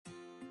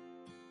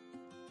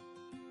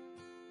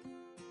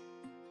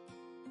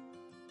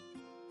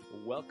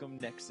Welcome,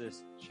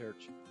 Nexus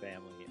Church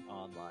family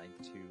online,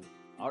 to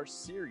our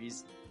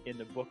series in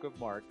the book of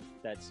Mark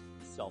that's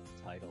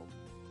self-titled.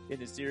 In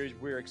the series,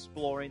 we're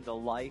exploring the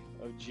life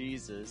of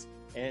Jesus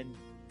and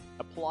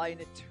applying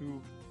it to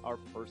our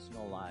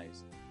personal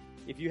lives.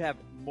 If you have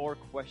more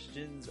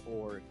questions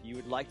or if you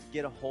would like to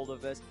get a hold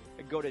of us,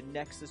 go to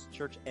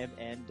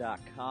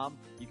nexuschurchmn.com.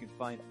 You can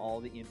find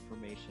all the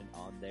information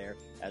on there,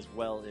 as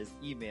well as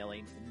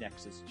emailing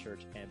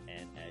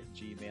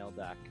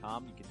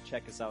nexuschurchmn@gmail.com. You can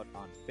check us out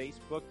on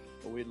Facebook,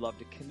 but we'd love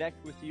to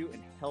connect with you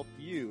and help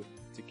you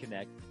to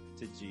connect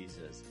to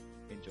Jesus.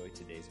 Enjoy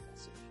today's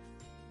message.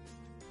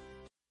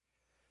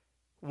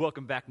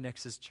 Welcome back,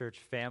 Nexus Church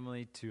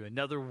family, to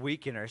another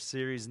week in our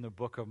series in the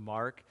book of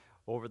Mark.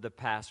 Over the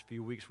past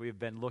few weeks, we have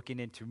been looking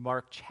into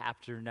Mark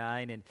chapter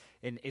 9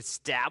 and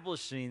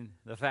establishing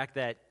the fact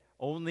that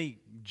only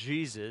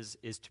Jesus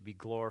is to be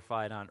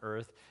glorified on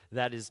earth.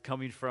 That is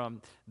coming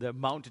from the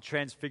Mount of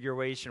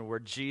Transfiguration, where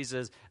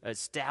Jesus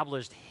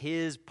established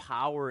his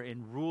power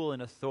and rule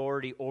and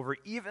authority over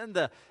even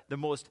the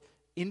most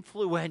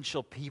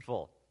influential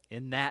people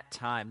in that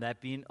time,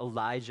 that being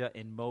Elijah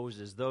and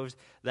Moses, those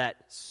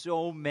that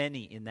so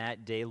many in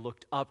that day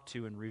looked up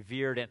to and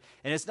revered. And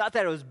it's not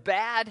that it was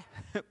bad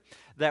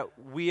that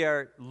we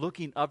are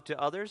looking up to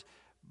others,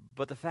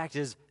 but the fact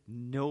is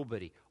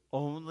nobody,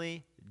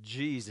 only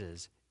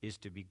Jesus is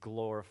to be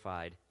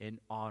glorified and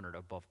honored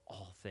above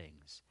all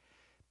things.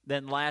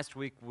 Then last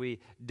week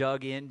we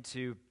dug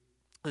into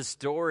the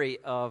story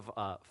of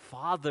a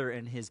father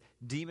and his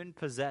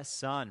demon-possessed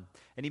son.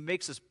 And he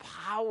makes this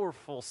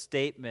powerful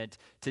statement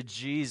to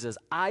Jesus,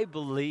 "I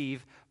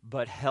believe,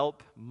 but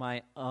help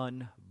my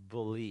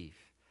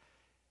unbelief."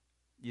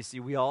 You see,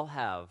 we all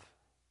have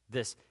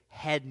this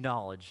head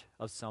knowledge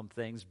of some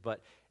things,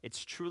 but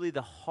it's truly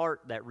the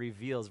heart that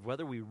reveals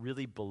whether we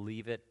really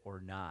believe it or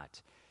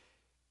not.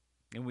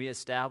 And we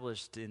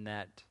established in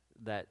that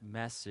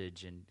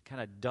message and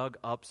kind of dug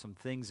up some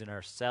things in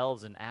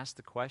ourselves and asked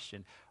the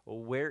question, well,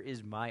 where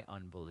is my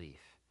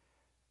unbelief?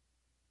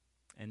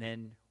 And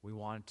then we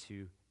want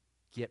to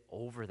get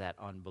over that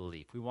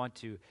unbelief. We want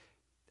to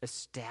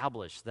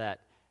establish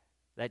that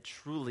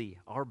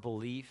truly our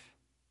belief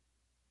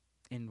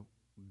in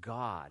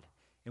God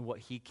and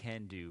what he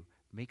can do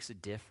makes a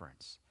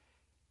difference.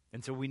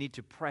 And so we need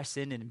to press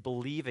in and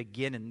believe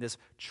again in this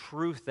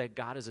truth that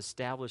God has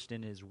established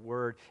in his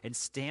word and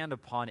stand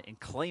upon it and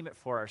claim it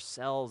for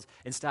ourselves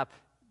and stop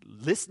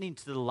listening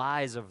to the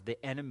lies of the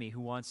enemy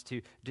who wants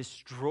to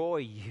destroy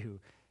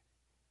you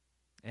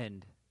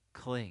and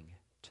cling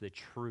to the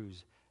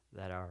truths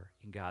that are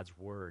in God's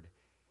word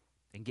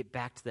and get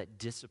back to that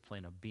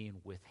discipline of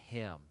being with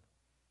him,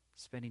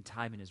 spending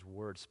time in his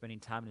word, spending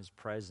time in his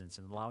presence,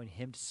 and allowing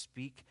him to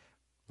speak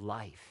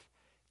life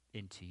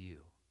into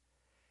you.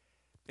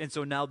 And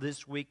so now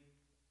this week,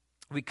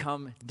 we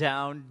come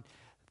down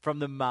from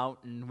the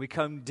mountain. We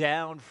come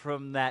down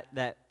from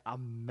that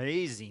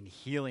amazing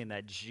healing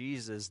that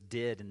Jesus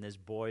did in this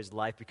boy's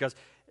life, because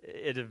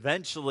it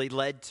eventually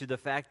led to the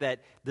fact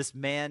that this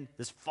man,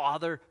 this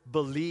father,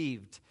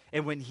 believed.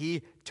 And when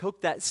he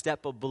took that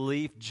step of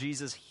belief,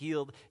 Jesus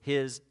healed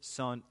his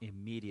son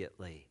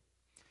immediately.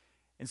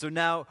 And so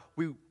now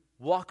we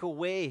walk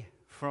away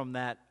from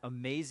that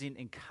amazing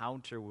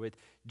encounter with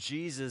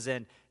Jesus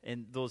and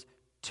those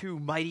two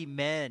mighty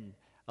men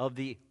of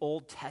the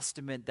Old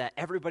Testament that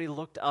everybody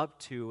looked up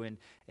to and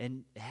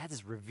had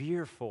this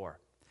revere for.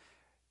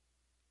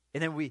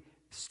 And then we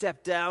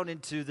step down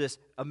into this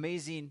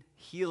amazing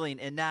healing,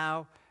 and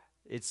now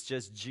it's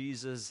just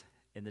Jesus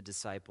and the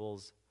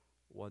disciples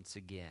once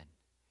again.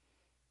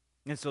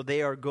 And so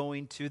they are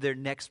going to their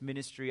next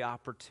ministry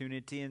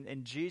opportunity,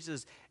 and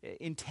Jesus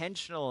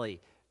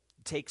intentionally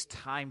takes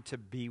time to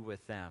be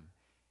with them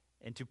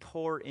and to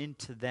pour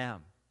into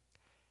them.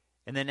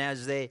 And then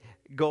as they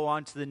go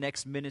on to the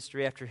next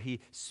ministry, after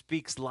he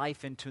speaks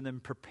life into them,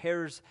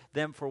 prepares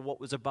them for what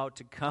was about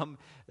to come,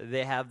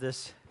 they have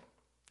this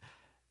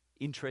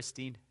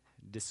interesting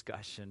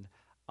discussion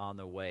on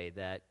the way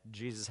that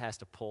Jesus has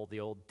to pull the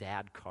old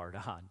dad card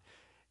on.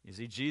 You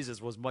see,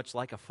 Jesus was much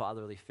like a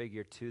fatherly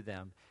figure to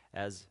them,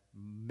 as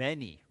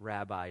many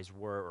rabbis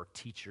were or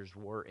teachers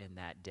were in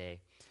that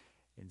day.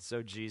 And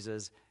so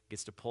Jesus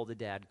gets to pull the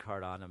dad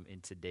card on them in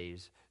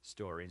today's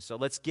story. And so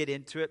let's get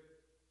into it.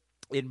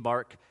 In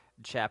Mark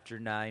chapter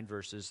 9,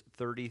 verses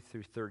 30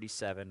 through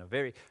 37, a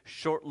very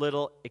short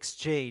little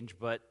exchange,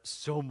 but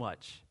so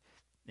much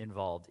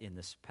involved in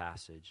this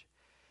passage.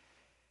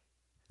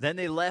 Then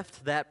they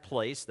left that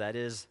place, that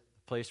is,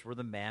 the place where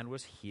the man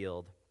was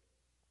healed,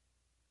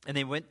 and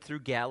they went through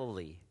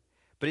Galilee.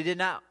 But he did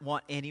not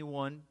want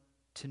anyone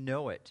to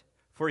know it,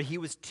 for he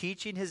was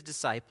teaching his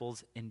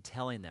disciples and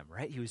telling them,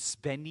 right? He was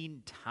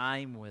spending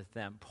time with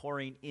them,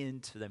 pouring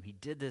into them. He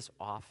did this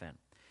often.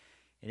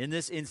 And in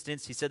this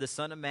instance, he said, the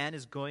Son of Man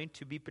is going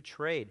to be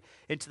betrayed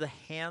into the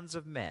hands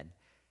of men.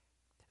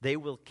 They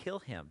will kill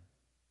him,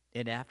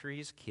 and after he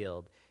is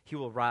killed, he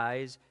will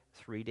rise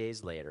 3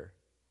 days later.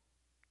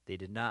 They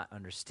did not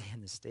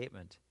understand the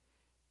statement,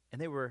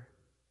 and they were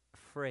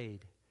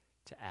afraid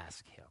to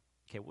ask him.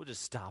 Okay, we'll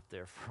just stop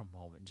there for a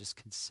moment and just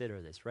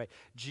consider this, right?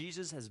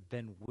 Jesus has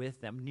been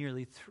with them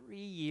nearly 3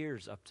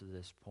 years up to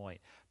this point,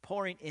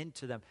 pouring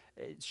into them,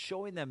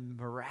 showing them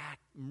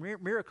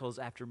miracles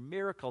after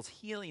miracles,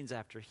 healings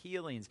after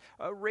healings,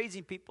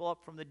 raising people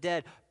up from the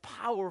dead,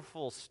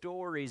 powerful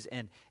stories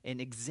and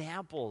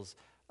examples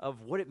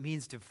of what it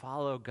means to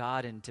follow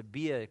God and to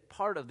be a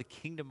part of the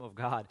kingdom of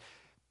God.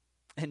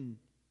 And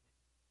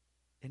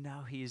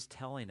now he is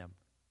telling them,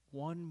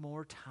 one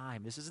more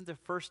time. This isn't the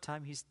first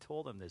time he's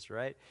told them this,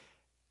 right?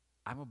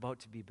 I'm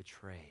about to be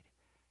betrayed.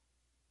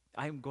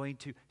 I'm going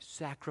to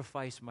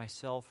sacrifice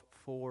myself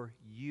for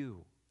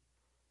you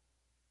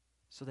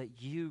so that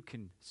you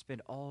can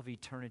spend all of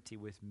eternity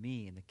with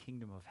me in the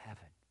kingdom of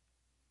heaven,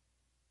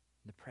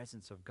 in the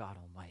presence of God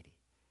Almighty.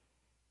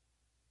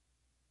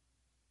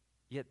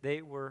 Yet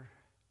they were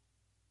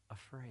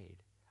afraid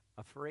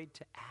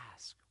to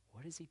ask,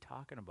 what is he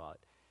talking about?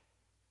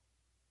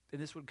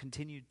 And this would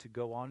continue to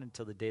go on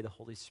until the day the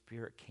Holy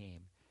Spirit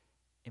came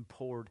and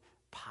poured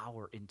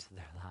power into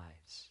their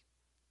lives.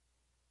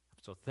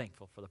 I'm so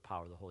thankful for the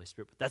power of the Holy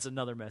Spirit, but that's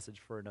another message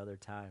for another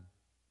time.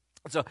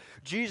 So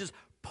Jesus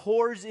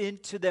pours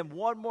into them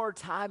one more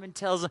time and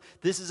tells them,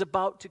 this is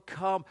about to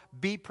come.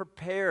 Be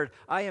prepared.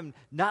 I am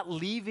not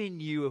leaving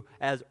you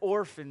as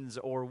orphans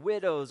or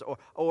widows,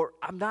 or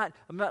I'm not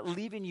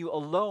leaving you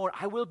alone.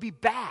 I will be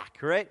back,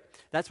 right?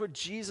 That's what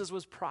Jesus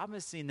was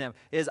promising them,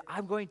 is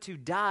I'm going to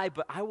die,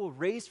 but I will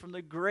raise from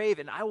the grave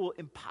and I will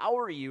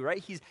empower you,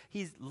 right?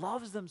 He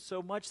loves them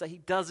so much that he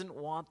doesn't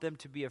want them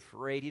to be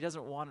afraid. He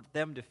doesn't want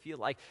them to feel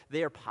like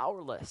they are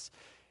powerless.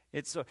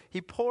 And so he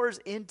pours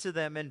into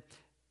them,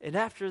 and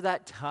after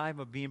that time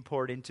of being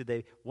poured into,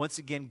 they once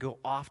again go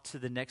off to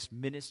the next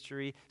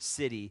ministry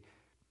city.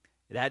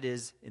 That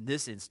is, in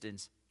this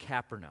instance,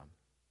 Capernaum.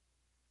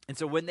 And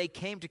so when they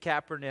came to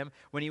Capernaum,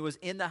 when he was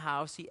in the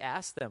house, he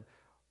asked them,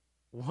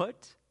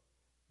 what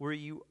were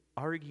you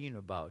arguing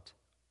about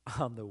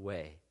on the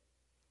way?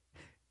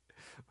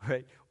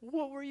 Right?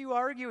 What were you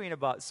arguing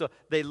about? So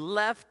they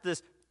left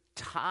this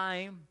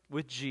time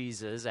with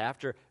Jesus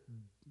after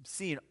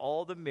seeing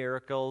all the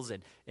miracles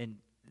and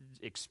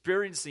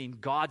experiencing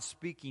God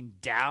speaking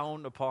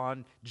down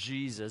upon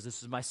Jesus.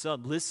 This is my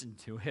son, listen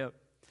to him.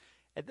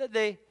 And then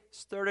they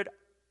started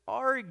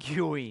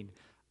arguing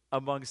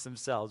amongst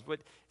themselves. But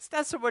it's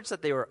not so much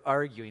that they were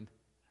arguing.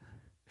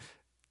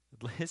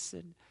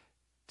 Listen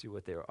to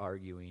what they were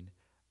arguing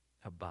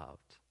about.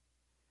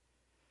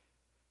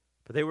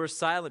 But they were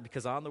silent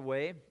because on the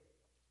way,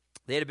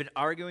 they had been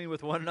arguing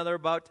with one another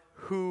about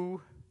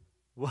who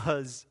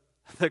was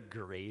the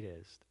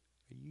greatest.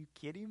 Are you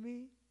kidding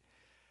me?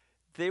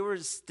 They were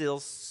still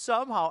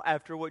somehow,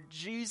 after what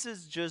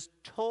Jesus just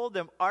told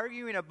them,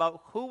 arguing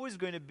about who was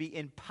going to be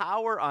in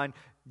power on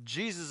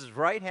Jesus'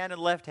 right hand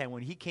and left hand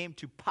when he came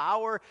to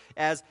power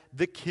as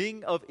the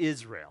King of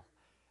Israel.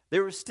 They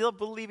were still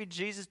believing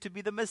Jesus to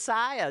be the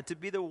Messiah, to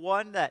be the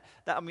one that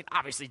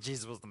obviously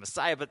Jesus was the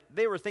Messiah, but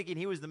they were thinking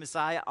he was the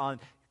Messiah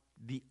on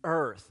the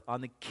earth,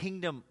 on the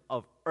kingdom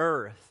of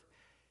earth.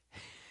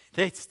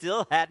 They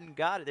still hadn't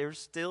got it. They were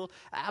still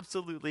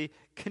absolutely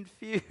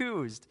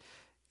confused.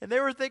 And they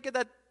were thinking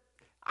that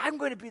I'm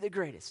going to be the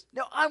greatest.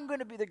 No, I'm going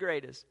to be the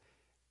greatest.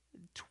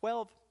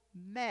 12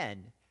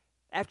 men,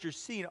 after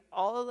seeing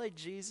all that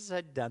Jesus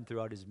had done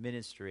throughout his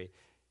ministry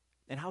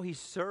and how he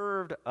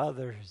served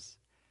others,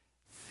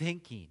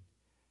 thinking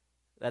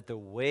that the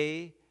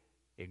way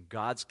in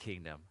God's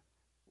kingdom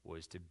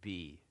was to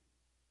be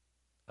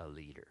a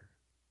leader,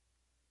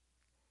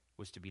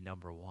 was to be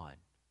number one,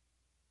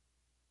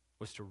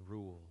 was to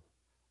rule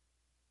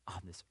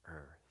on this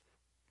earth.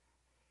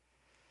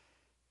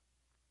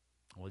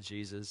 Well,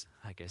 Jesus,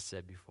 like I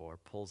said before,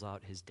 pulls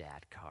out his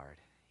dad card.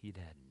 He'd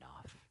had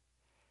enough.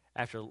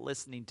 After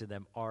listening to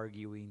them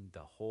arguing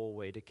the whole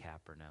way to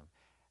Capernaum,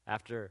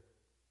 after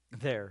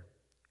their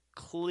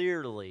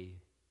clearly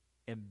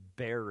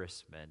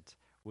embarrassment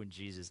when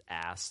Jesus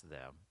asked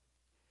them,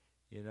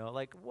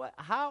 what?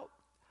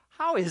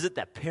 How is it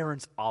that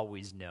parents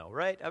always know,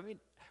 right? I mean,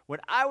 when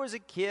I was a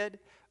kid,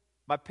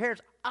 my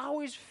parents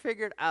always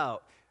figured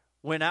out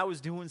when I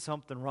was doing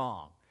something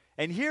wrong.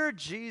 And here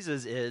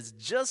Jesus is,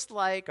 just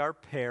like our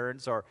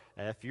parents, or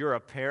if you're a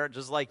parent,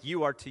 just like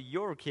you are to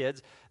your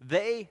kids,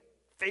 they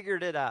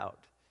figured it out.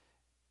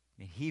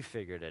 And he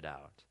figured it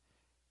out.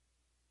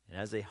 And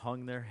as they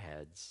hung their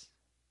heads,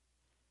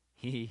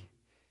 he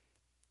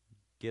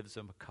gives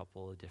them a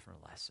couple of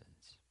different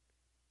lessons.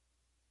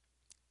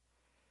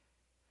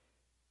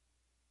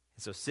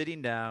 And so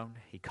sitting down,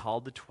 he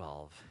called the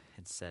 12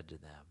 and said to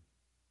them,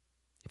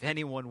 if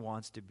anyone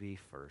wants to be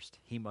first,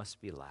 he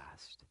must be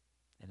last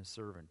and a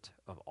servant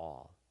of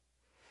all.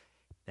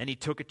 Then he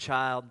took a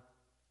child,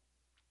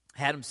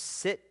 had him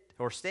sit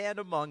or stand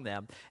among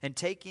them, and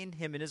taking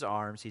him in his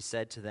arms, he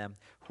said to them,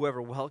 whoever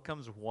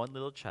welcomes one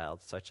little child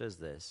such as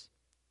this,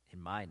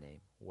 in my name,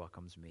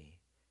 welcomes me.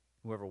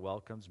 Whoever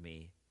welcomes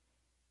me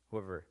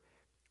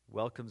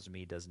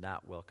does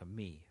not welcome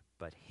me,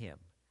 but him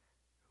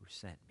who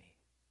sent me.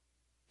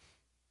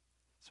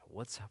 So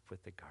what's up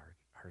with the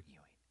arguing?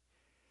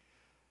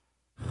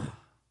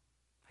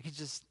 I can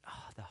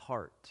the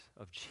heart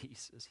of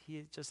Jesus.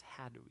 He just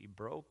had to be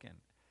broken.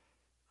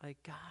 Like,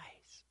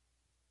 guys,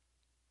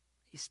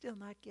 you still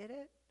not get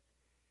it?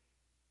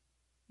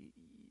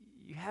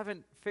 You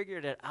haven't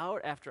figured it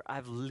out after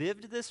I've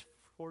lived this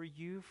for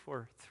you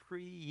for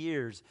 3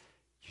 years.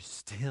 You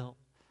still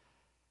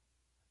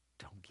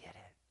don't get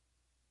it.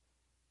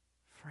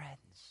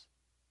 Friends,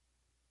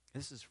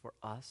 this is for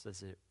us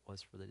as it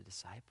was for the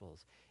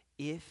disciples.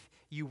 If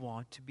you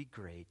want to be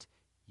great,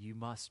 you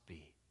must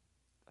be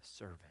a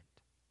servant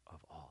of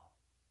all.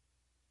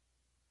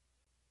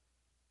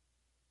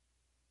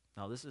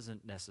 Now, this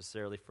isn't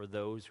necessarily for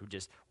those who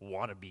just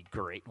want to be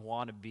great,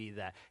 want to be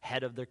the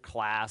head of their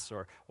class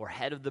or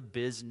head of the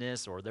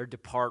business or their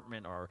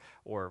department or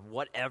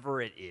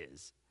whatever it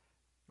is,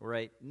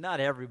 right? Not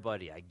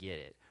everybody, I get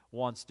it,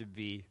 wants to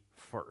be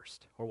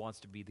first or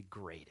wants to be the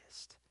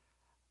greatest.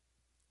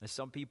 And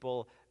some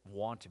people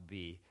want to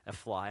be a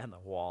fly on the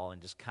wall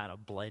and just kind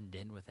of blend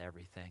in with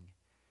everything.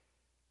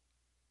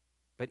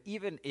 But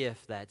even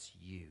if that's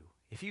you,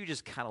 if you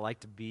just kind of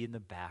like to be in the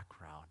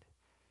background,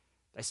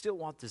 I still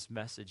want this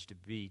message to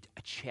be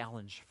a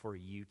challenge for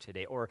you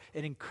today, or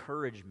an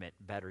encouragement,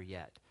 better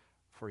yet,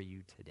 for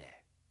you today.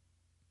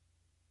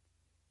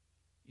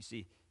 You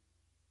see,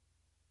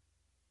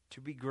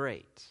 to be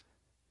great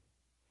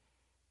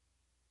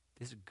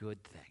is a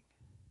good thing.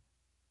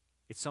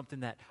 It's something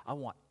that I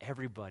want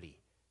everybody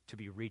to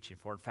be reaching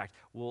for. In fact,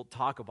 we'll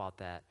talk about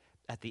that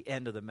at the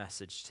end of the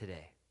message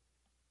today.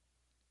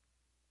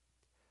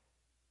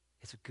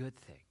 It's a good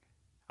thing.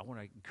 I want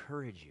to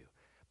encourage you.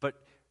 But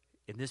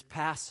in this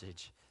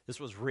passage, this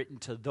was written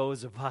to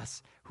those of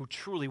us who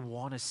truly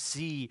want to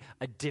see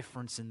a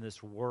difference in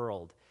this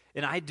world.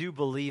 And I do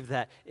believe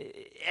that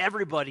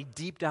everybody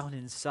deep down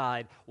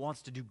inside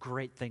wants to do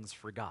great things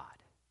for God.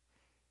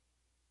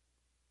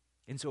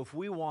 And so if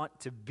we want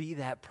to be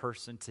that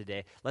person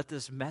today, let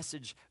this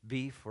message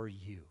be for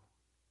you.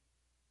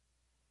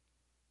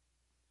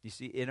 You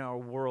see, in our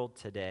world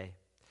today,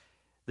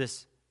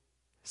 this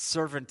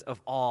servant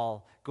of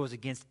all goes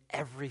against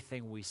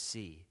everything we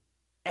see,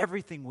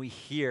 everything we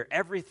hear,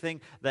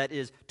 everything that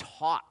is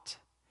taught,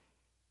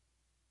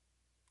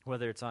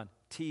 whether it's on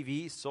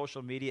TV,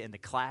 social media, in the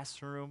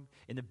classroom,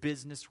 in the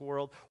business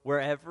world,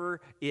 wherever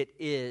it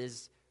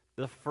is.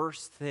 The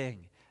first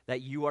thing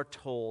that you are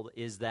told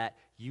is that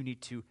you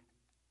need to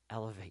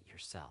elevate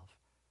yourself.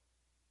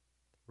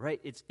 Right?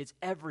 It's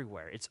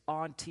everywhere. It's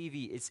on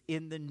TV. It's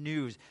in the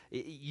news.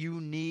 You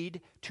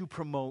need to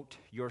promote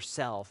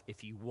yourself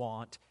if you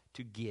want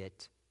to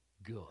get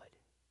good,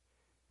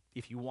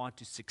 if you want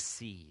to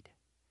succeed.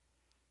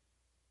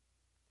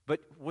 But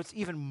what's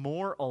even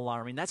more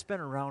alarming, that's been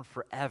around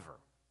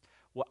forever.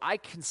 What I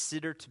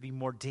consider to be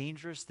more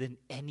dangerous than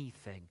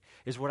anything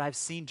is what I've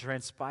seen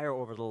transpire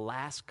over the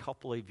last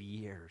couple of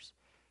years.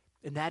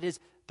 And that is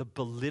the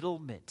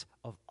belittlement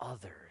of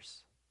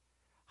others.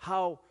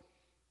 How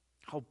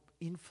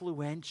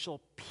influential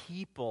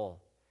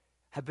people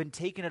have been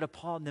taking it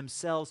upon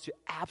themselves to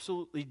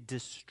absolutely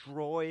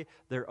destroy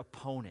their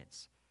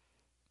opponents.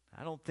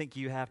 I don't think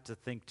you have to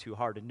think too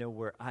hard to know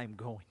where I'm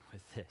going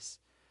with this.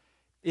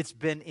 It's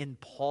been in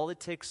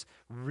politics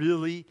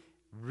really,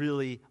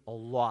 really a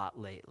lot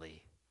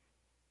lately.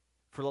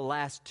 For the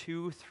last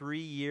 2-3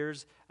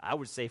 years, I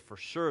would say for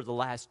sure the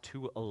last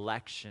 2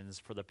 elections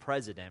for the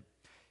president,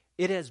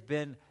 it has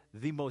been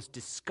the most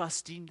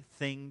disgusting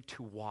thing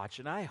to watch.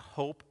 And I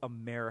hope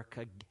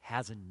America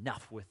has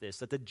enough with this,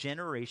 that the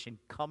generation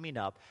coming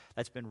up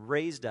that's been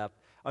raised up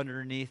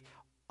underneath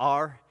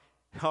our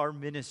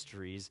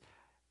ministries,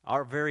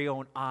 our very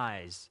own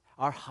eyes,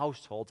 our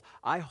households,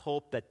 I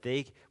hope that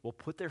they will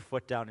put their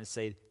foot down and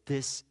say,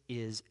 this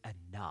is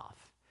enough.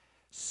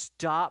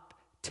 Stop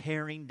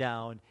tearing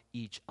down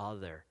each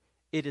other.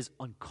 It is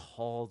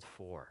uncalled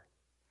for.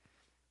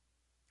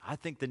 I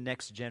think the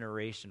next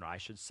generation, or I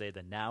should say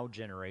the now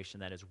generation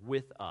that is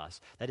with us,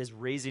 that is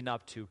raising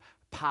up to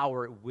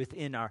power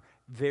within our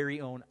very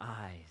own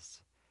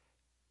eyes,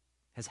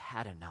 has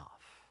had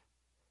enough.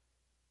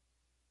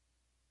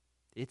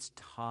 It's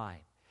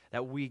time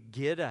that we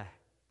get a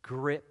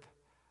grip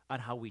on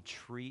how we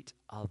treat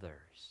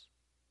others.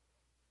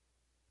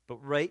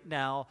 But right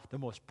now, the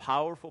most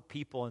powerful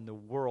people in the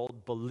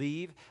world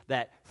believe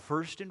that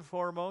first and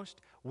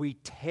foremost, we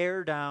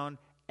tear down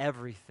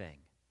everything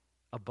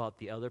about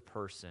the other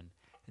person,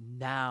 and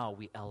now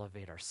we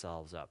elevate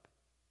ourselves up.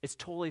 It's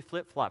totally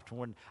flip-flopped from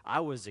when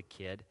I was a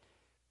kid.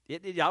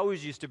 It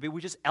always used to be,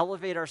 we just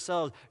elevate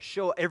ourselves,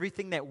 show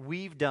everything that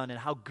we've done and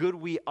how good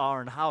we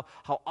are and how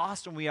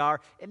awesome we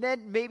are, and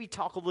then maybe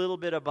talk a little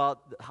bit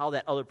about how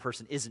that other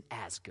person isn't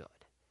as good.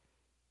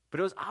 But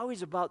it was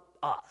always about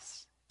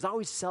us. It was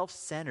always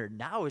self-centered.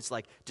 Now it's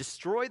like,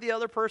 destroy the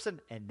other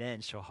person and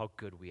then show how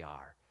good we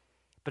are.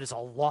 But it's a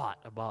lot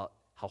about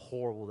how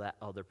horrible that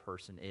other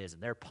person is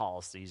and their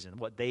policies and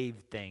what they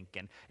think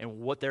and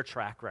what their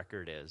track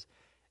record is.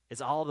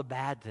 It's all the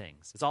bad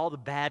things. It's all the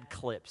bad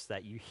clips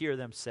that you hear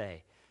them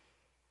say.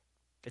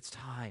 It's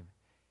time.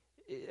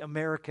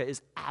 America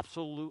is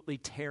absolutely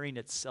tearing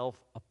itself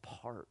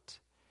apart.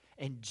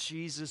 And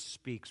Jesus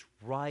speaks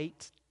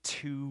right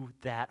to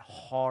that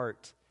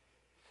heart.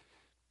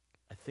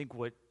 I think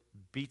what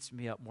beats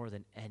me up more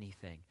than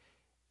anything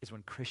is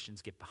when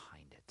Christians get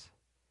behind it.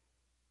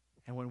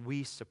 And when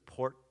we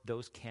support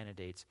those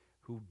candidates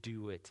who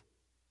do it,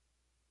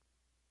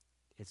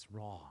 it's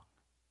wrong.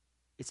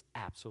 It's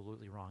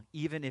absolutely wrong.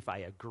 Even if I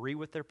agree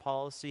with their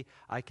policy,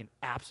 I can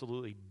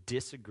absolutely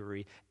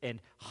disagree and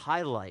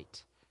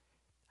highlight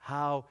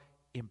how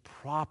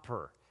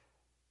improper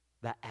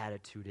that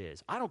attitude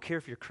is. I don't care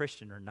if you're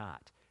Christian or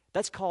not.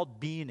 That's called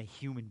being a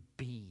human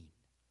being,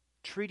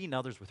 treating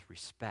others with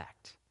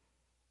respect,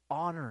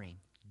 honoring,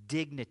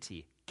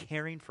 dignity,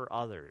 caring for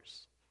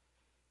others.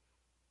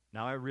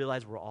 Now I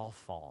realize we're all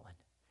fallen,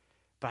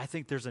 but I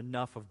think there's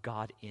enough of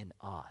God in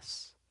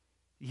us,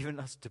 even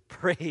us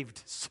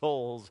depraved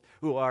souls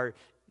who are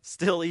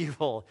still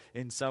evil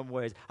in some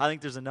ways. I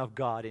think there's enough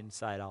God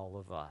inside all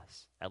of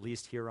us, at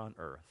least here on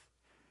earth,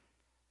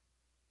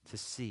 to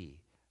see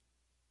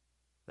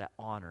that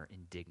honor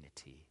and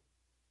dignity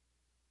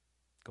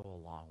go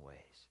a long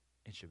ways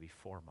and should be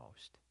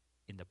foremost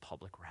in the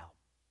public realm.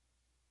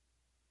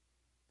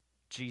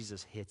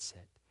 Jesus hits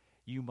it.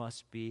 You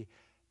must be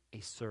a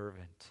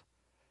servant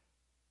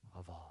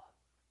of all.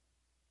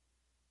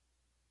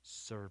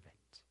 Servant.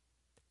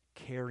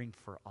 Caring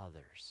for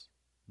others.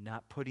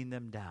 Not putting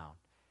them down.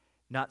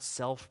 Not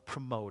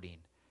self-promoting.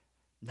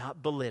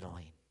 Not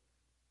belittling.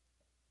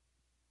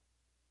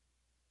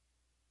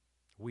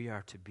 We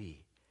are to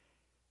be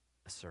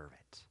a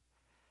servant.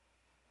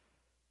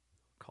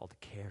 Called to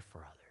care for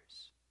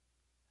others.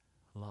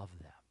 Love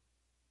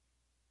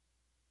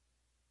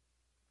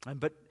them.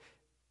 But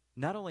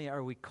not only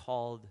are we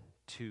called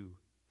to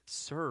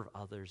serve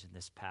others in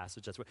this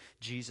passage, that's what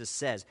Jesus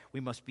says.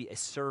 We must be a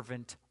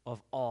servant of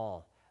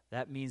all.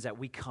 That means that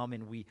we come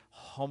and we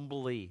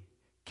humbly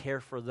care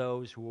for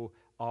those who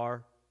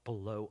are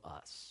below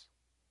us.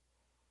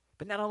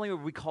 But not only are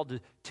we called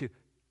to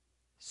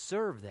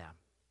serve them,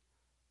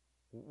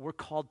 we're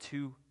called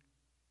to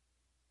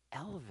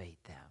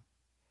elevate them.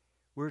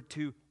 We're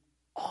to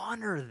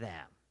honor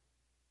them.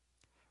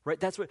 Right?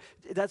 That's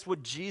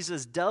what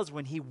Jesus does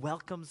when he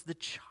welcomes the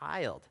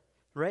child,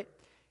 right?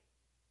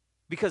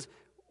 Because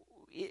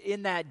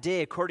in that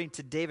day, according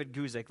to David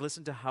Guzik,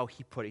 listen to how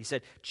he put it. He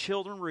said,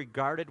 children were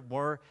regarded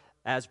more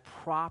as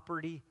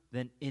property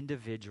than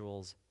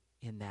individuals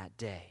in that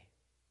day.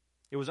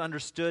 It was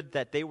understood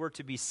that they were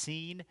to be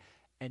seen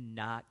and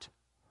not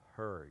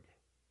heard.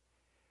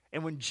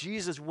 And when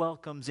Jesus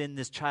welcomes in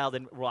this child,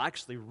 and we'll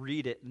actually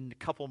read it in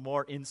a couple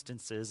more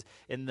instances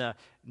in the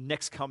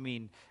next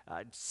coming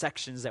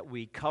sections that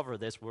we cover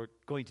this. We're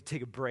going to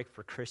take a break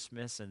for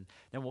Christmas, and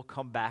then we'll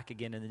come back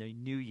again in the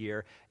new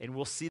year, and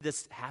we'll see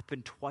this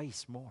happen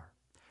twice more,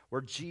 where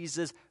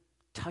Jesus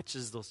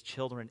touches those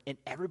children, and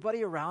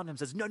everybody around him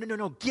says, no,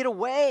 get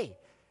away.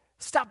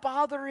 Stop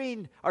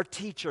bothering our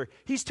teacher.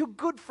 He's too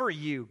good for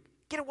you.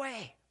 Get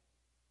away.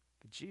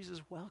 But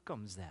Jesus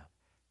welcomes them.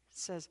 He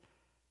says,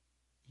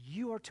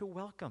 you are to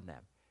welcome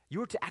them.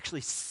 You are to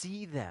actually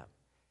see them.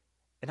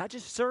 And not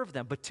just serve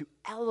them, but to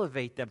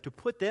elevate them, to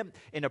put them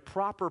in a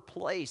proper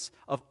place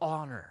of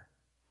honor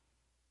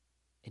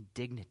and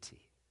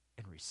dignity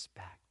and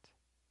respect.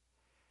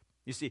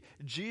 You see,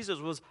 Jesus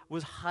was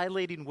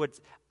highlighting what's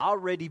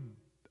already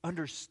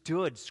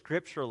understood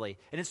scripturally.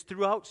 And it's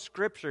throughout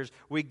scriptures.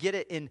 We get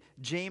it in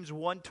James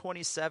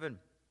 1:27.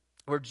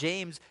 Where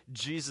James,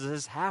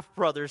 Jesus'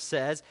 half-brother,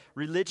 says,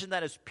 religion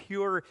that is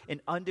pure and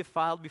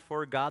undefiled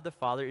before God the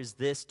Father is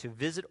this, to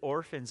visit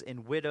orphans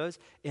and widows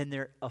in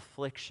their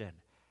affliction.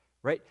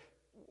 Right?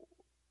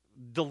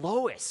 The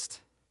lowest,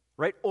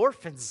 right?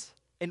 Orphans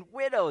and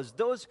widows,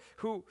 those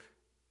who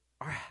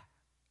are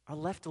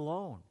left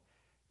alone,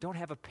 don't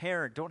have a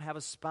parent, don't have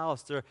a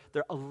spouse, they're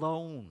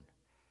alone.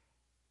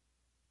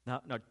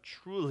 Now,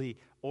 truly,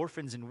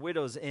 orphans and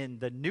widows in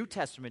the New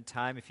Testament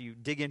time, if you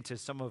dig into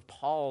some of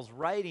Paul's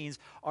writings,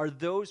 are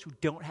those who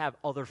don't have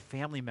other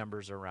family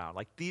members around.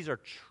 Like, these are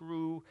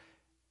true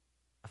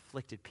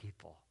afflicted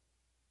people.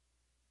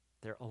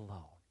 They're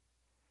alone.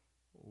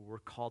 We're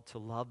called to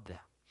love them.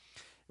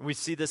 And we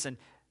see this in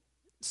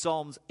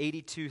Psalms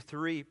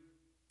 82:3,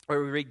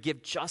 where we read,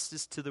 give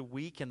justice to the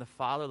weak and the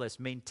fatherless,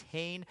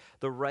 maintain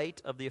the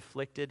right of the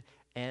afflicted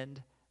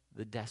and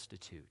the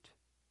destitute.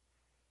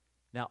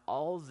 Now,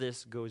 all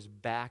this goes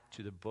back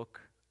to the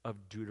book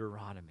of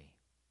Deuteronomy.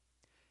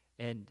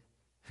 And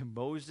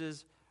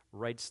Moses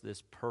writes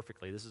this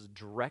perfectly. This is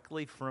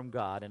directly from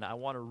God, and I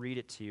want to read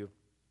it to you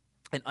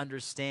and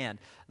understand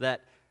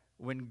that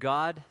when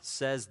God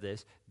says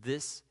this,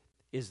 this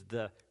is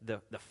the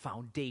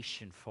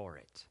foundation for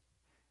it.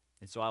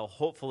 And so I'll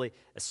hopefully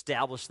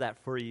establish that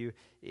for you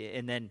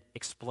and then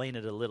explain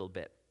it a little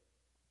bit.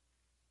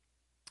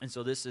 And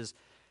so this is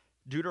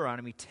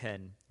Deuteronomy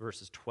 10,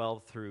 verses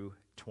 12 through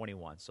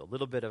 21. So a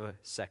little bit of a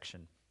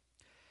section.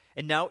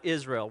 And now,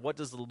 Israel, what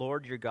does the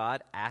Lord your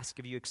God ask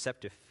of you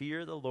except to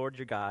fear the Lord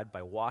your God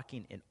by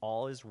walking in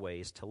all his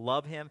ways, to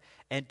love him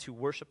and to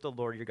worship the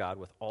Lord your God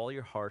with all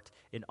your heart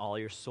and all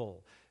your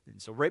soul?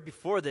 And so right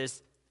before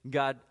this,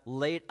 God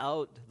laid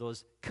out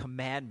those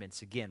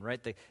commandments again,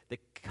 right? The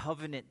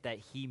covenant that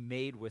he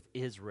made with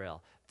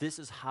Israel. This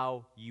is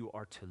how you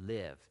are to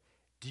live.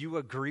 Do you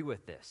agree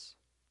with this?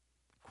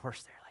 Of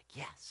course, they're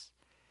like, yes.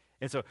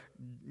 And so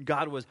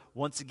God was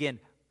once again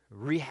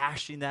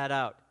rehashing that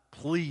out.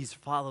 Please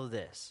follow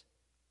this.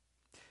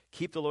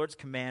 Keep the Lord's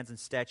commands and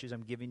statutes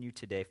I'm giving you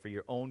today for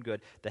your own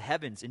good. The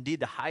heavens, indeed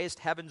the highest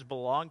heavens,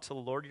 belong to the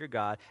Lord your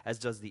God, as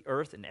does the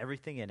earth and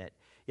everything in it.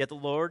 Yet the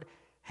Lord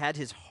had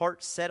his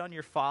heart set on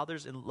your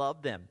fathers and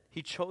loved them.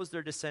 He chose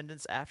their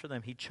descendants after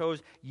them. He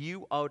chose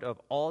you out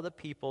of all the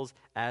peoples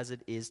as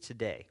it is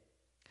today.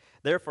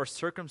 Therefore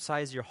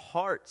circumcise your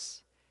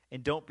hearts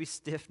and don't be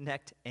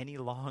stiff-necked any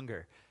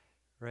longer.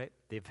 Right?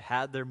 They've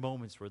had their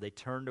moments where they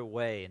turned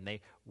away and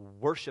they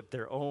worshiped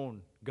their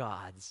own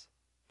gods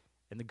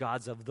and the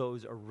gods of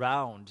those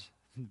around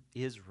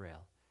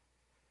Israel.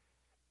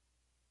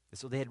 And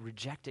so they had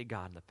rejected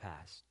God in the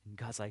past. And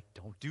God's like,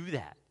 don't do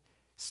that.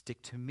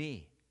 Stick to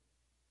me.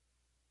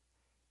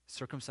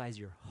 Circumcise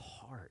your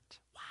heart.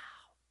 Wow.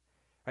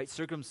 Right?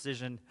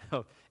 Circumcision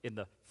in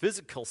the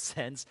physical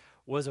sense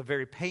was a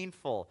very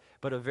painful,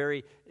 but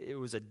it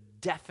was a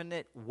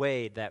definite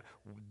way that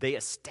they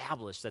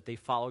established that they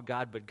followed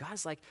God. But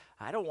God's like,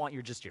 I don't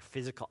want just your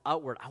physical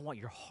outward. I want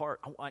your heart.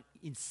 I want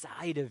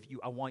inside of you.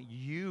 I want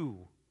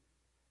you.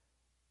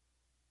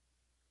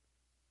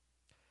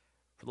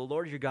 For the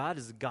Lord your God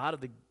is God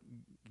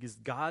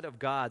of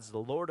gods, the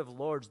Lord of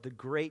lords, the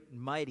great and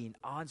mighty and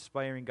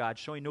awe-inspiring God,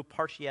 showing no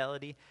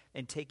partiality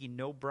and taking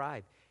no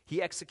bribe.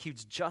 He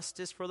executes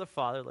justice for the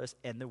fatherless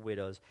and the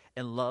widows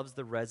and loves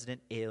the resident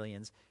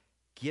aliens,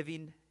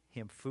 giving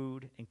him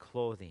food and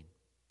clothing.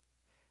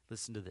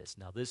 Listen to this.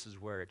 Now, this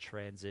is where it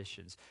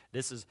transitions.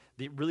 This is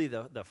really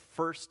the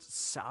first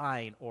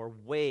sign or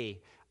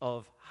way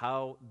of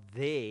how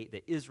the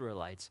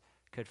Israelites,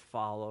 could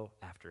follow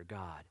after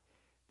God.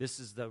 This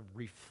is the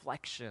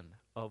reflection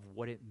of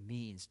what it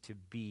means to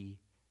be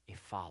a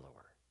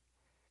follower.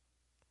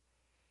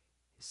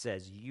 It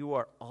says, you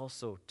are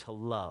also to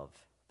love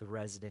the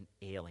resident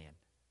alien.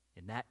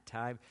 In that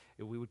time,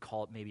 we would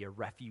call it maybe a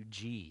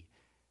refugee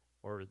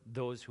or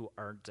those who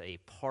aren't a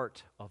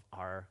part of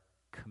our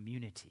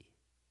community.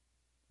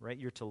 Right?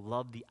 You're to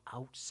love the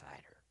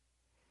outsider.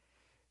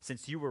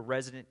 Since you were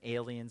resident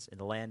aliens in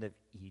the land of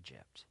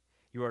Egypt,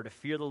 you are to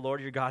fear the Lord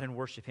your God and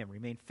worship him.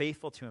 Remain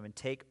faithful to him and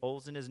take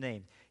oaths in his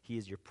name. He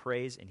is your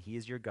praise and he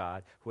is your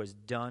God who has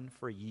done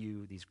for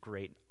you these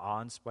great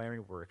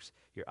awe-inspiring works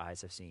your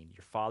eyes have seen.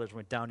 Your fathers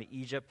went down to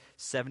Egypt,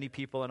 70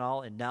 people in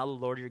all, and now the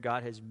Lord your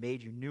God has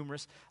made you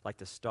numerous like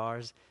the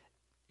stars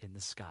in the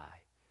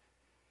sky.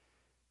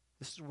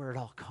 This is where it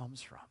all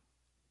comes from.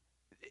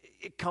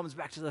 It comes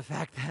back to the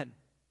fact that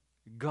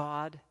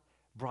God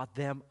brought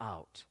them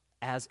out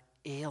as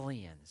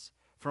aliens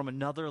from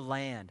another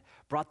land,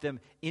 brought them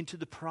into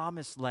the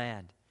promised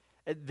land.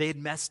 They had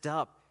messed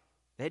up.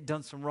 They had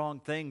done some wrong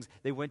things.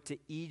 They went to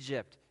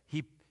Egypt.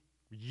 He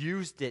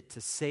used it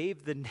to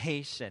save the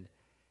nation.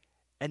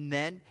 And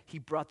then he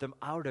brought them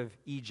out of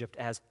Egypt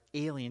as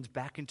aliens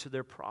back into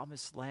their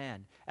promised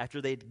land after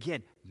they'd,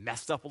 again,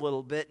 messed up a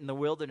little bit in the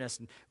wilderness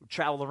and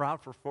traveled around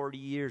for 40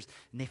 years.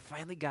 And they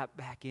finally got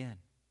back in.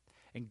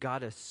 And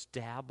God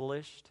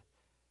established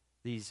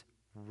these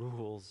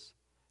rules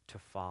to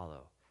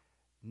follow.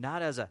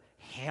 Not as a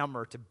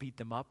hammer to beat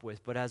them up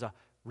with, but as a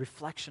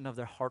reflection of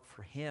their heart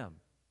for him.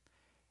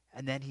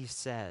 And then he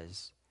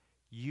says,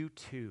 you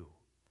too,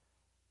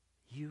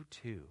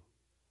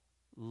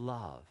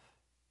 love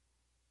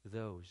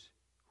those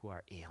who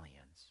are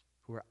aliens,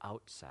 who are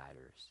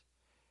outsiders.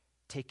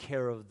 Take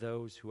care of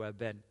those who have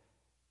been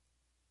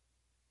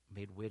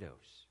made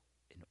widows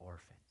and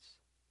orphans.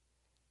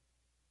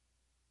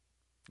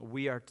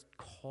 We are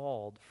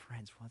called,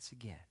 friends, once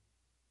again,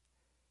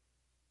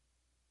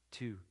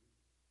 to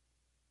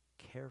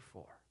care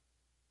for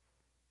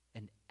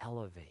and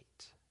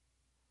elevate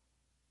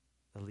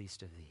the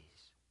least of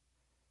these.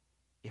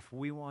 If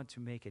we want to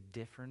make a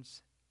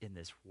difference in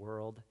this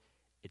world,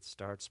 it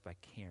starts by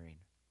caring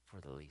for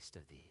the least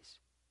of these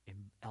and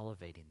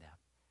elevating them,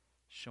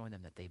 showing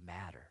them that they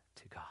matter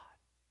to God.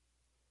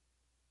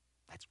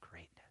 That's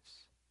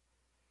greatness.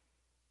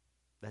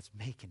 That's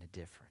making a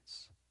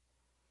difference.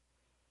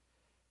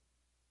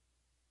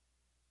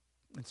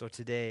 And so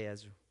today,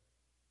 as we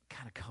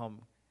kind of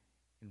come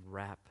and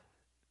wrap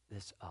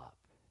this up,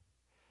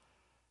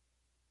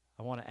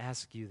 I want to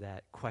ask you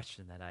that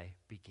question that I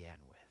began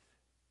with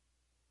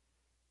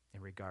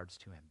in regards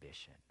to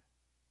ambition.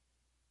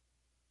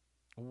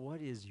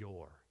 What is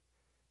your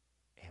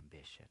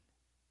ambition?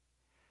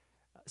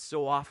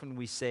 So often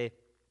we say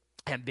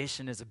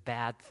ambition is a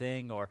bad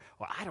thing, or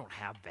I don't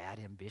have bad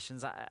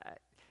ambitions.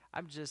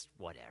 I'm just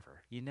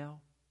whatever, you know?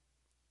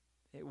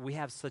 We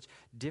have such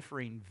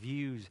differing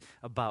views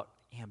about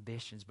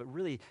ambitions, but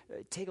really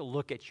take a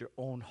look at your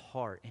own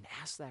heart and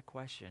ask that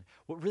question.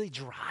 What really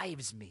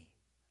drives me?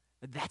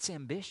 That's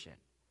ambition.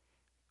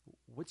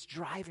 What's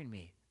driving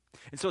me?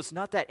 And so it's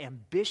not that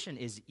ambition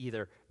is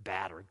either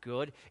bad or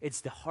good.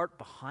 It's the heart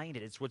behind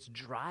it. It's what's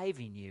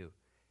driving you.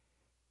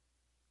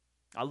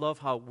 I love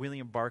how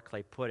William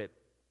Barclay put it.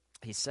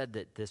 He said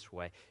that this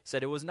way. He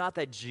said, it was not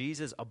that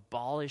Jesus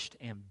abolished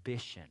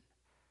ambition,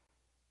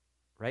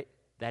 right?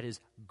 That is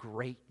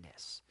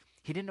greatness.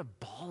 He didn't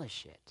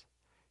abolish it.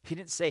 He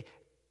didn't say,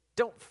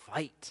 don't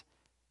fight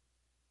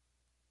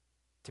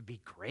to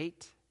be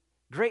great.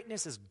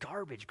 Greatness is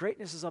garbage.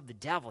 Greatness is of the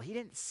devil. He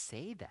didn't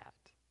say that.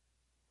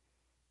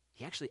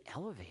 He actually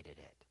elevated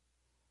it,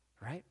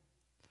 right?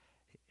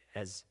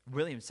 As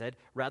William said,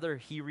 rather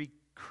he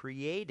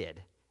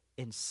recreated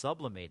and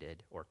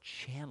sublimated or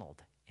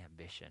channeled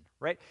ambition,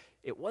 right?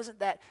 It wasn't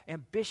that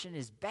ambition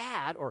is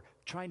bad or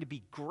trying to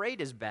be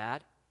great is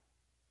bad.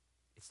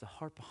 It's the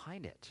heart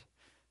behind it.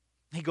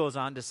 He goes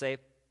on to say,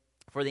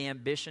 for the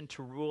ambition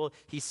to rule,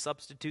 he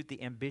substituted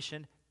the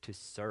ambition to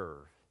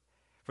serve.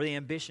 For the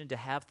ambition to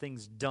have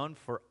things done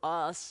for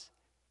us,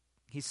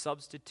 he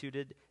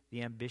substituted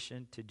the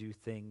ambition to do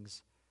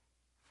things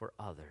for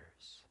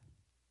others.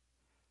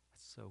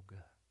 That's so good.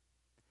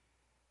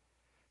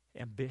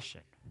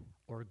 Ambition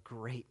or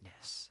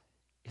greatness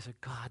is a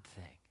God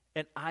thing.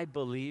 And I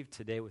believe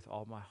today with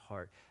all my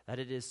heart that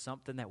it is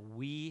something that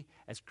we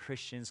as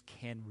Christians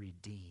can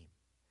redeem.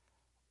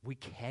 We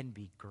can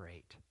be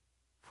great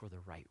for the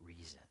right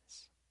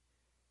reasons.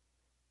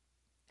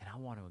 And I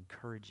want to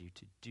encourage you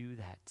to do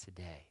that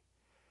today.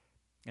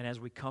 And as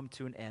we come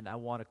to an end, I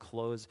want to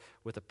close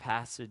with a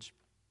passage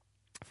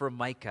from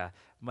Micah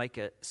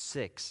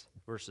 6,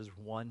 verses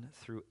 1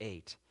 through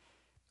 8.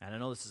 And I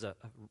know this is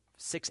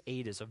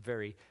 6:8 is a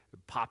very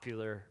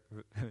popular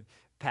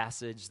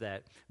passage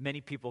that many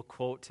people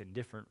quote in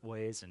different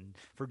ways and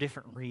for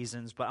different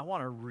reasons, but I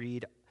want to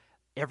read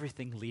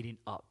everything leading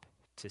up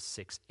to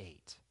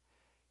 6:8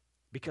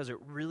 because it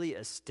really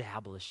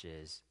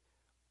establishes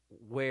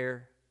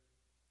where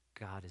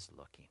God is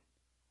looking,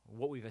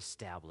 what we've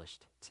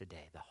established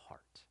today, the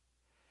heart.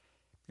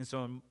 And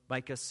so in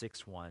Micah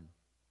 6:1,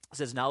 it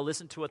says, now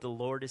listen to what the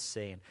Lord is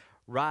saying.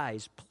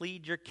 Rise,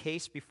 plead your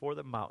case before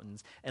the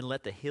mountains, and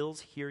let the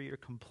hills hear your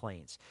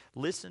complaints.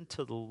 Listen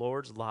to the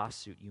Lord's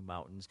lawsuit, you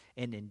mountains,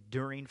 and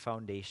enduring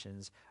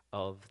foundations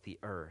of the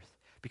earth.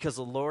 Because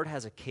the Lord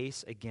has a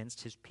case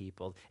against his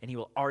people, and he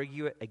will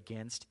argue it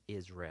against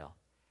Israel.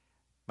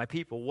 My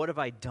people, what have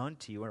I done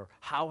to you, or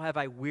how have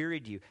I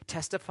wearied you?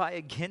 Testify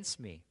against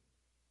me.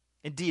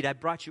 Indeed, I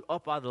brought you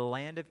up out of the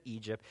land of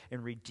Egypt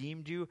and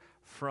redeemed you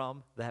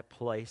from that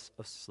place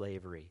of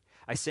slavery.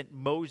 I sent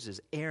Moses,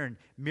 Aaron,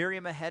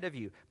 Miriam ahead of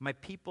you. My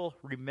people,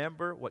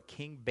 remember what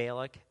King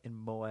Balak in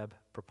Moab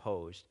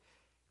proposed,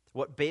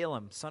 what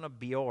Balaam, son of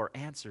Beor,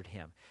 answered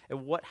him,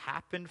 and what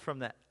happened from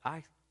the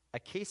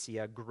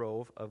acacia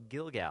grove of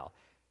Gilgal,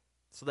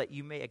 so that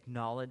you may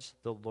acknowledge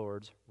the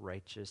Lord's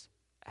righteous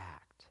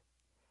act.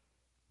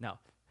 Now,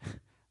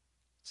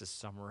 to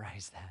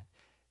summarize that,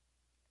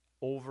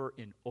 over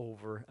and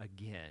over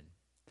again,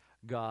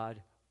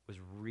 God was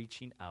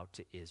reaching out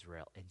to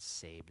Israel and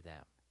saved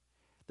them.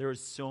 There were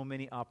so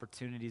many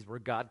opportunities where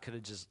God could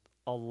have just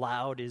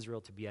allowed Israel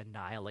to be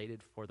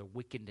annihilated for the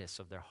wickedness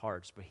of their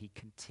hearts, but he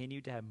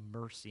continued to have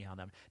mercy on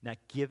them, not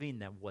giving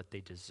them what they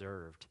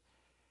deserved.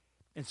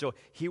 And so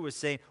he was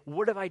saying,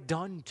 what have I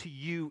done to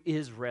you,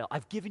 Israel?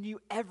 I've given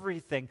you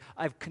everything.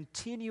 I've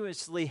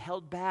continuously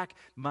held back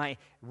my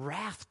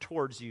wrath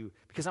towards you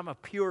because I'm a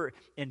pure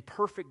and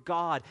perfect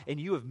God, and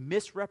you have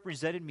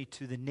misrepresented me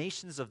to the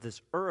nations of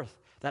this earth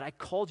that I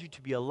called you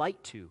to be a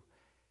light to.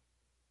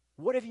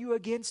 What have you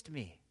against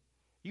me?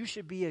 You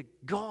should be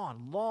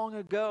gone long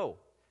ago.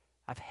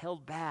 I've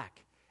held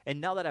back.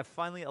 And now that I've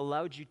finally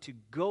allowed you to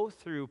go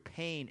through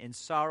pain and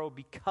sorrow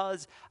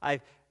because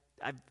I've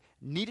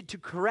needed to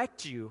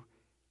correct you,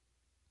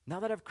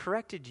 now that I've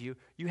corrected you,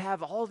 you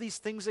have all these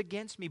things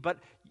against me, but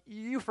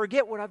you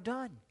forget what I've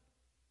done.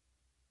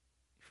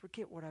 You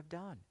forget what I've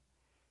done.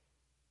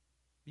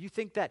 You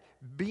think that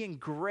being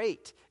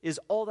great is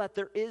all that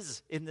there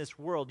is in this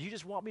world. You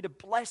just want me to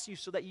bless you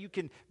so that you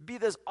can be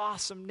this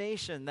awesome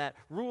nation that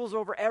rules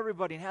over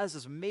everybody and has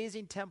this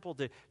amazing temple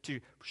to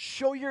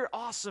show your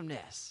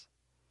awesomeness,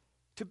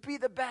 to be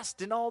the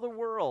best in all the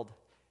world.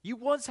 You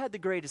once had the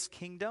greatest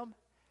kingdom,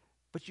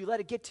 but you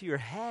let it get to your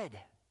head.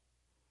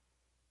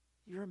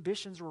 Your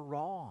ambitions were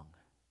wrong.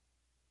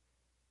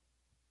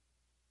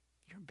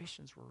 Your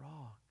ambitions were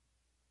wrong.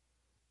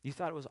 You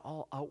thought it was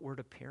all outward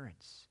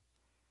appearance.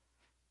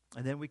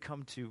 And then we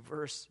come to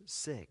verse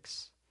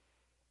 6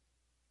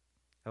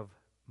 of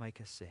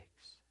Micah 6.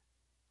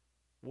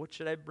 What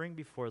should I bring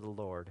before the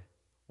Lord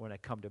when I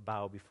come to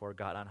bow before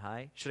God on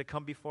high? Should I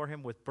come before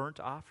him with burnt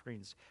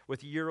offerings,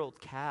 with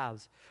year-old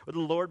calves? Would the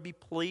Lord be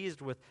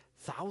pleased with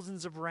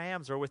thousands of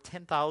rams or with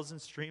 10,000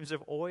 streams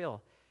of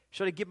oil?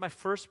 Should I give my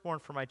firstborn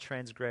for my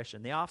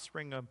transgression, the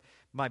offspring of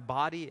my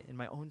body in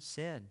my own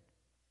sin?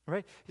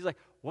 Right? He's like,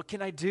 what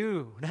can I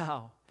do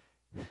now?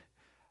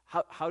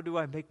 How do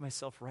I make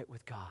myself right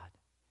with God?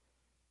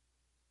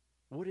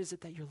 What is it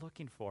that you're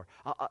looking for?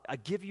 I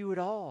give you it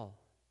all.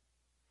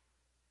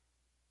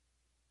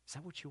 Is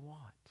that what you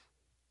want?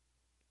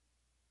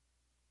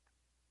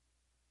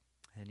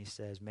 And he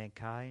says,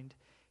 mankind,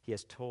 he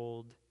has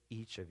told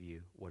each of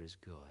you what is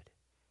good.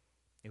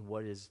 And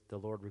what does the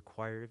Lord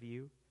require of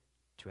you?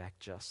 To act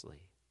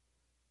justly,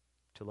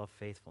 to love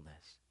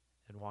faithfulness,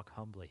 and walk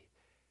humbly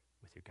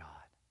with your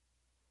God.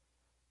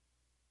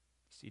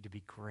 See, to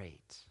be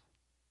great,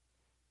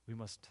 we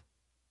must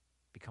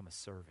become a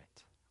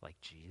servant like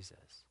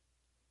Jesus.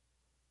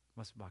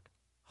 We must walk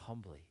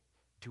humbly,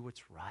 do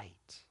what's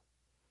right,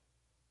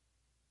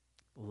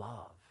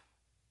 love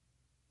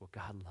what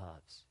God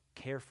loves,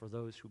 care for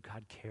those who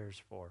God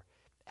cares for,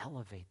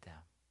 elevate them,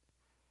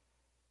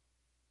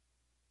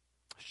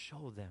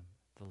 show them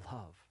the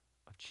love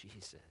of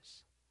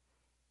Jesus.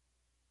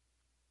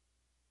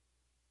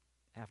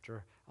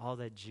 After all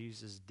that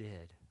Jesus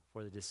did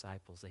for the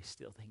disciples, they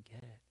still didn't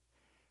get it.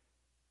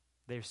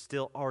 They're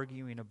still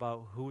arguing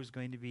about who was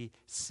going to be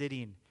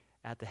sitting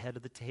at the head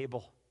of the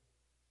table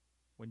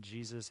when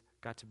Jesus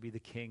got to be the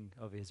king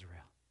of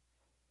Israel.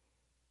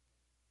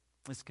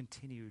 This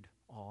continued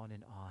on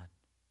and on,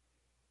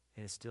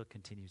 and it still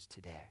continues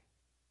today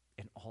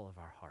in all of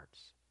our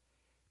hearts.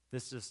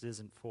 This just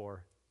isn't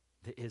for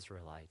the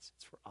Israelites,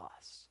 it's for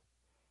us.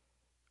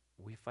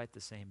 We fight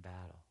the same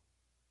battle.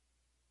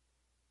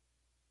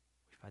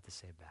 We fight the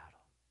same battle,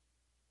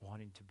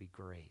 wanting to be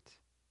great,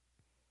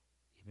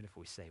 even if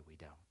we say we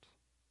don't.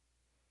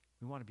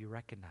 We want to be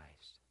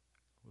recognized.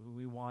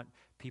 We want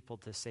people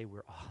to say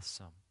we're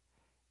awesome.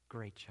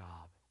 Great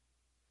job.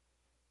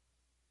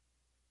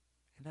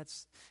 And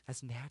that's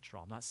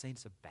natural. I'm not saying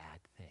it's a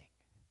bad thing.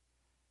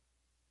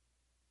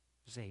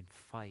 I'm saying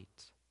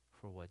fight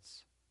for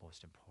what's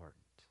most important.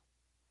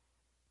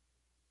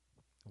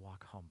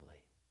 Walk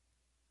humbly.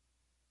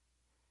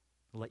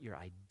 Let your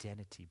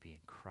identity be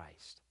in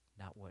Christ,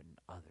 not what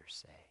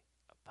others say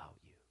about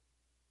you.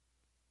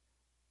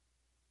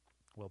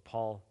 Well,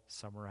 Paul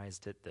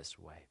summarized it this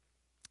way.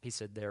 He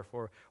said,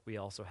 therefore, we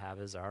also have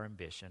as our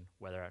ambition,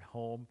 whether at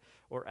home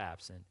or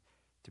absent,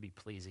 to be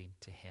pleasing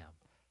to him.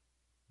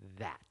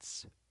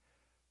 That's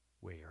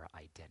where your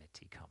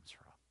identity comes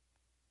from.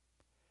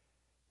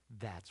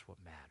 That's what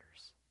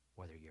matters,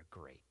 whether you're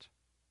great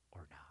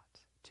or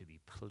not, to be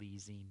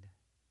pleasing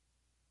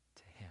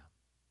to him.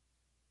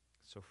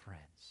 So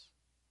friends,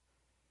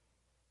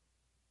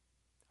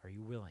 are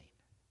you willing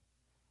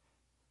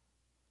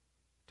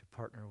to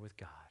partner with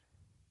God,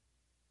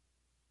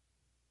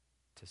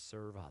 to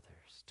serve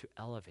others, to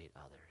elevate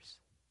others,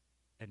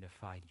 and to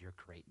find your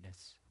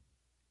greatness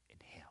in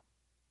him?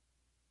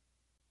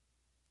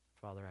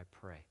 Father, I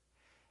pray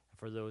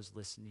for those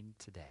listening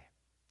today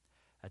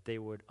that they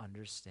would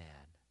understand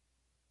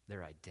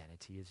their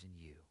identity is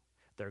in you.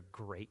 Their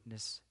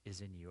greatness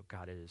is in you.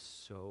 God, it is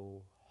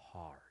so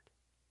hard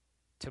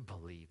to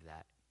believe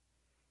that,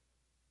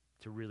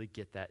 to really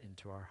get that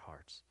into our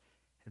hearts.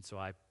 And so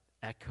I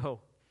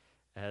echo,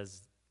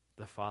 as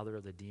the father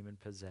of the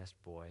demon-possessed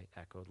boy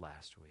echoed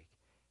last week,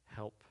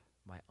 help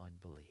my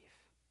unbelief.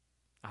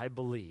 I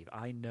believe,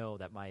 I know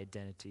that my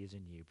identity is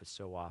in you, but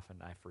so often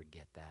I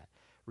forget that.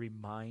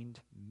 Remind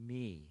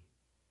me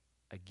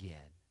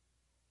again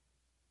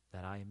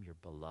that I am your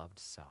beloved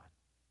son,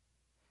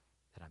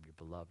 that I'm your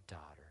beloved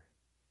daughter,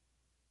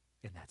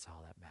 and that's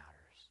all that matters.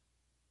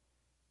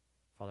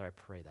 Father, I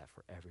pray that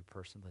for every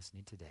person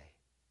listening today.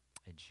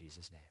 In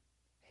Jesus' name,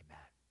 amen.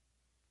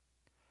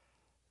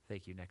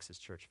 Thank you, Nexus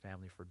Church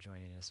family, for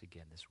joining us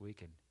again this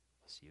week, and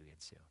we'll see you again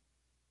soon.